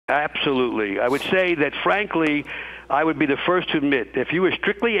Absolutely. I would say that, frankly, I would be the first to admit, if you were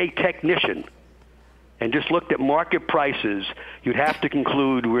strictly a technician and just looked at market prices, you'd have to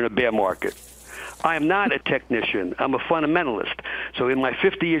conclude we're in a bear market. I am not a technician. I'm a fundamentalist. So in my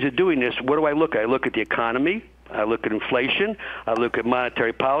 50 years of doing this, what do I look at? I look at the economy. I look at inflation. I look at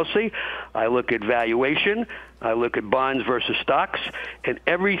monetary policy. I look at valuation. I look at bonds versus stocks. And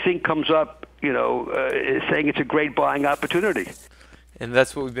everything comes up, saying it's a great buying opportunity. And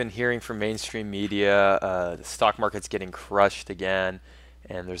that's what we've been hearing from mainstream media. The stock market's getting crushed again,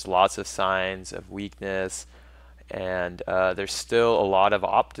 and there's lots of signs of weakness. And there's still a lot of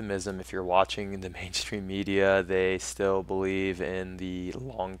optimism if you're watching the mainstream media. They still believe in the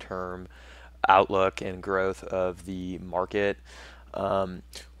long-term outlook and growth of the market.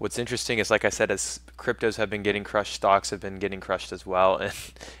 What's interesting is, like I said, as cryptos have been getting crushed, stocks have been getting crushed as well. And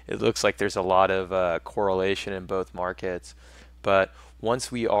it looks like there's a lot of correlation in both markets. But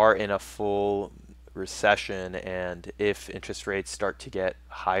once we are in a full recession, and if interest rates start to get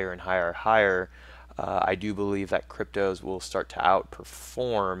higher and higher, I do believe that cryptos will start to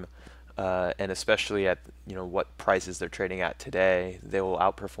outperform, and especially at what prices they're trading at today, they will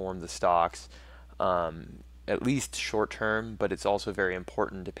outperform the stocks, at least short term. But it's also very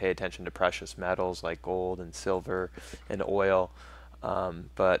important to pay attention to precious metals like gold and silver and oil.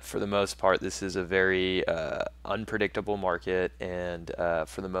 But for the most part, this is a very unpredictable market, and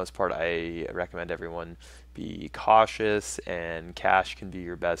for the most part, I recommend everyone be cautious, and cash can be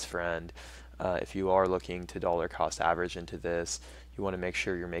your best friend. If you are looking to dollar cost average into this, you want to make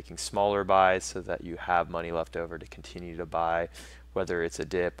sure you're making smaller buys so that you have money left over to continue to buy, whether it's a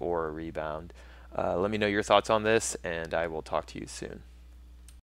dip or a rebound. Let me know your thoughts on this, and I will talk to you soon.